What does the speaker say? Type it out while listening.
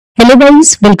Hello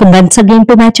guys, welcome once again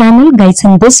to my channel. Guys,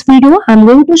 in this video I'm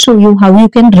going to show you how you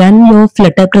can run your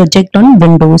Flutter project on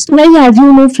Windows. Guys, as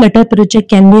you know, Flutter project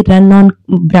can be run on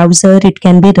browser, it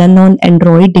can be run on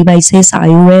Android devices,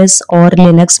 iOS or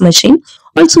Linux machine.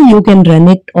 Also you can run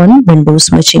it on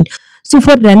Windows machine. So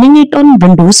for running it on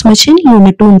Windows machine, you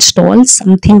need to install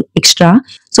something extra.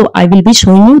 So I will be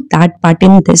showing you that part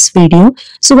in this video.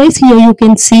 So guys, here you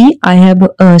can see I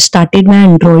have started my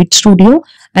Android Studio,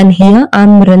 and here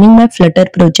I'm running my Flutter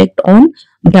project on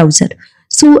browser.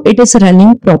 So it is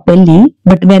running properly,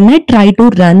 but when I try to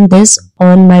run this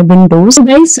on my Windows, so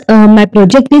guys, my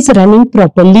project is running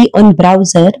properly on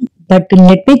browser, but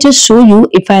let me just show you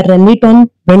if I run it on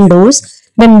Windows,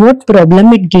 then what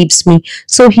problem it gives me.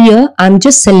 So here I'm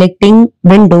just selecting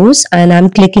Windows and I'm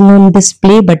clicking on this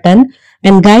play button,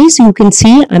 and guys, you can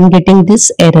see I'm getting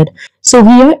this error. So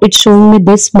here it's showing me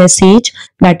this message,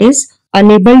 that is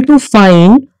unable to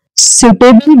find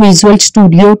suitable Visual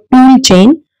Studio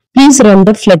toolchain. Please run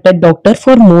the Flutter Doctor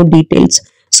for more details.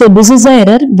 So this is the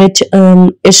error which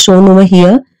is shown over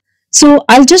here. So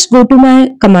I'll just go to my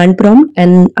command prompt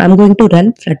and I'm going to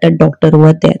run Flutter Doctor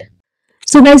over there.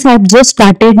 So guys, I've just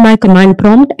started my command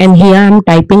prompt and here I'm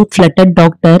typing Flutter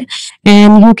Doctor,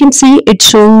 and you can see it's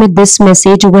showing me this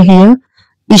message over here,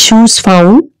 issues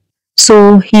found.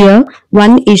 So here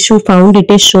one issue found, it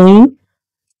is showing.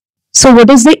 So what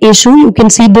is the issue? You can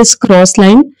see this cross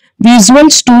line, Visual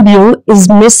Studio is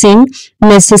missing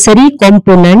necessary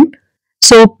component.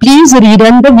 So please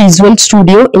rerun the Visual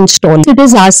Studio install. It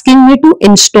is asking me to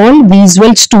install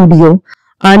Visual Studio,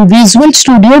 and Visual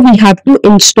Studio we have to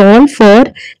install for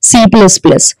C++.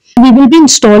 We will be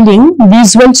installing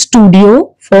Visual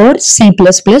Studio for C++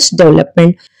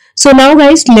 development. So now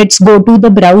guys, let's go to the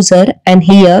browser and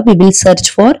here we will search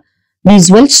for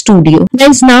Visual Studio.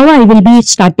 Guys, now I will be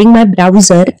starting my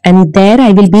browser and there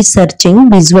I will be searching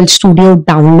Visual Studio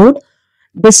download.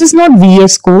 This is not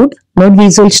VS Code, not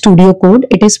Visual Studio Code,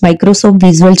 it is Microsoft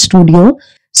Visual Studio.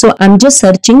 So I'm just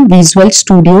searching Visual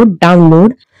Studio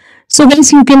download. So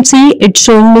guys, you can see it's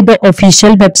showing me the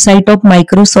official website of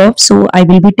Microsoft. So I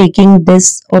will be taking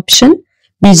this option,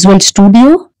 Visual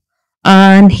Studio,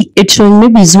 and it's showing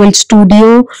me Visual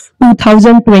Studio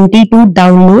 2022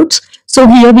 downloads. So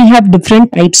here we have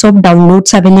different types of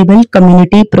downloads available,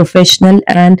 community, professional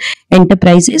and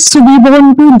enterprises. So we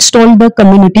want to install the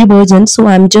community version. So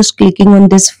I'm just clicking on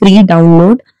this free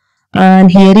download,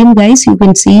 and herein guys, you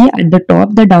can see at the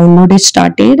top the download is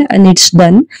started and it's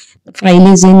done. The file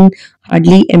is in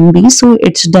hardly MB, so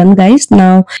it's done guys.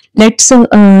 Now let's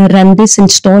run this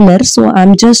installer. So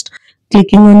I'm just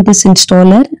clicking on this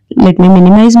installer. Let me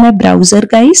minimize my browser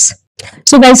guys.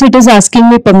 So guys, it is asking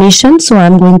me permission, so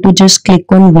I'm going to just click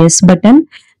on yes button.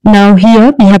 Now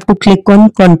here we have to click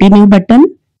on continue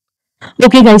button.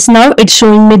 Okay guys, now it's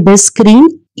showing me this screen.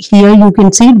 Here you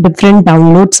can see different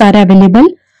downloads are available.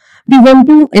 We want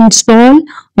to install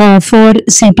for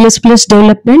C++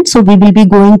 development, so we will be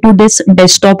going to this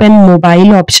desktop and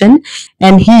mobile option,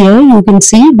 and here you can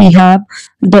see we have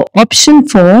the option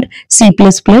for C++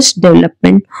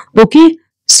 development. Okay,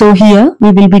 so here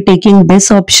we will be taking this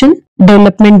option,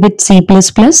 development with C++,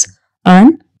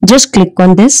 and just click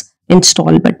on this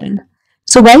install button.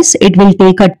 So guys, it will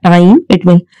take a time.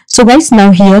 So guys,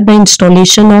 now here the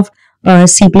installation of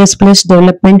C++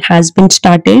 development has been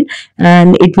started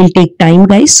and it will take time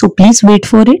guys, so please wait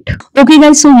for it. Okay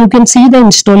guys, so you can see the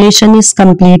installation is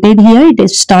completed. Here it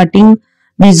is starting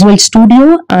Visual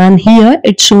Studio, and here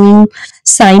it's showing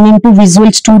sign into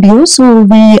Visual Studio. So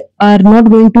we are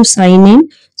not going to sign in,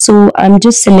 so I'm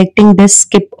just selecting this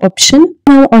skip option.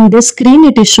 Now on this screen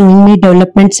it is showing me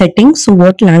development settings, so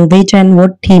what language and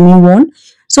what theme you want.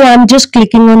 So I'm just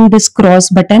clicking on this cross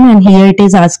button, and here it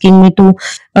is asking me to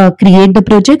create the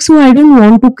project. So I don't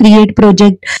want to create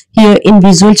project here in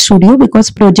Visual Studio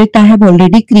because project I have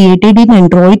already created in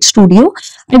Android Studio.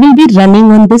 I will be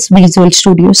running on this Visual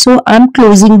Studio. So I'm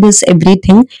closing this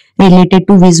everything related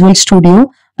to Visual Studio,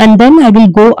 and then I will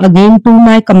go again to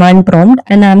my command prompt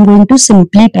and I'm going to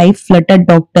simply type Flutter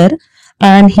Doctor.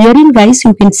 And herein guys,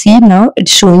 you can see now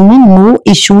it's showing me no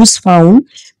issues found.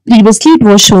 Previously it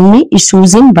was showing me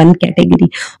issues in one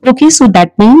category. Okay, so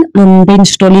that means the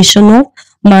installation of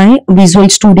my Visual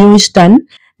Studio is done.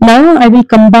 Now I will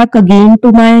come back again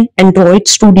to my Android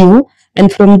Studio,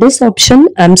 and from this option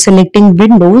I'm selecting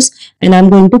Windows and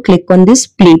I'm going to click on this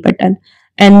play button.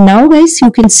 And now guys, you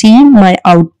can see my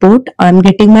output. I'm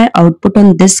getting my output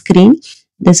on this screen.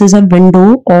 This is a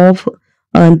window of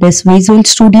this Visual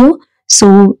Studio.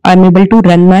 So I'm able to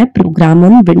run my program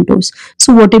on Windows.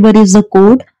 So whatever is the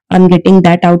code, I'm getting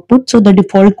that output. So the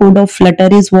default code of Flutter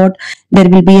is what? There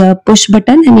will be a push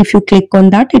button, and if you click on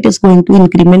that, it is going to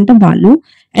increment the value,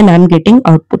 and I'm getting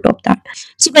output of that.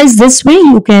 So guys, this way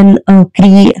you can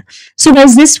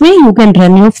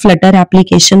run your Flutter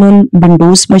application on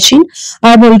Windows machine.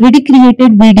 I've already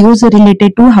created videos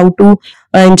related to how to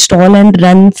install and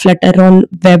run Flutter on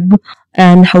web,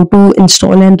 and how to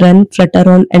install and run Flutter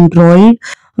on Android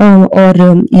or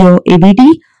your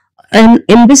AVD. And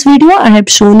in this video, I have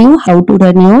shown you how to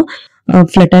run your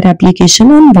Flutter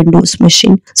application on Windows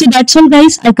machine. So that's all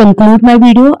guys. I conclude my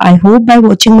video. I hope by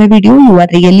watching my video, you are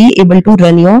really able to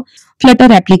run your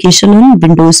Flutter application on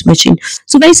Windows machine.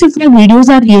 So guys, if my videos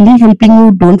are really helping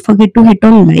you, don't forget to hit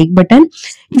on like button.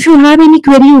 If you have any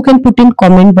query, you can put in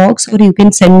comment box, or you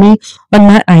can send me on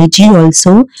my IG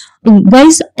also.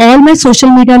 Guys, all my social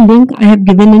media link I have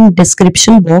given in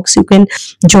description box. You can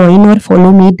join or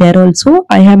follow me there also.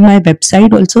 I have my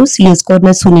website also,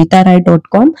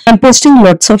 cscornersunitarai.com. I'm posting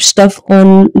lots of stuff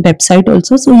on website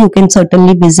also, so you can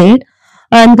certainly visit.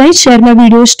 And guys, share my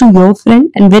videos to your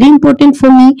friend, and very important for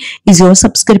me is your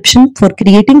subscription. For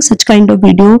creating such kind of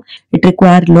video, it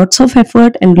requires lots of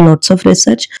effort and lots of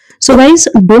research. So guys,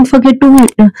 don't forget to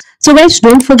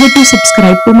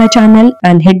subscribe to my channel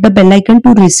and hit the bell icon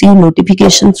to receive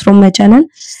notifications from my channel.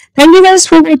 Thank you guys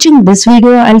for watching this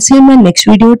video. I'll see you in my next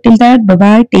video. Till that, bye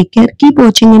bye, take care, keep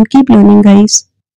watching and keep learning guys.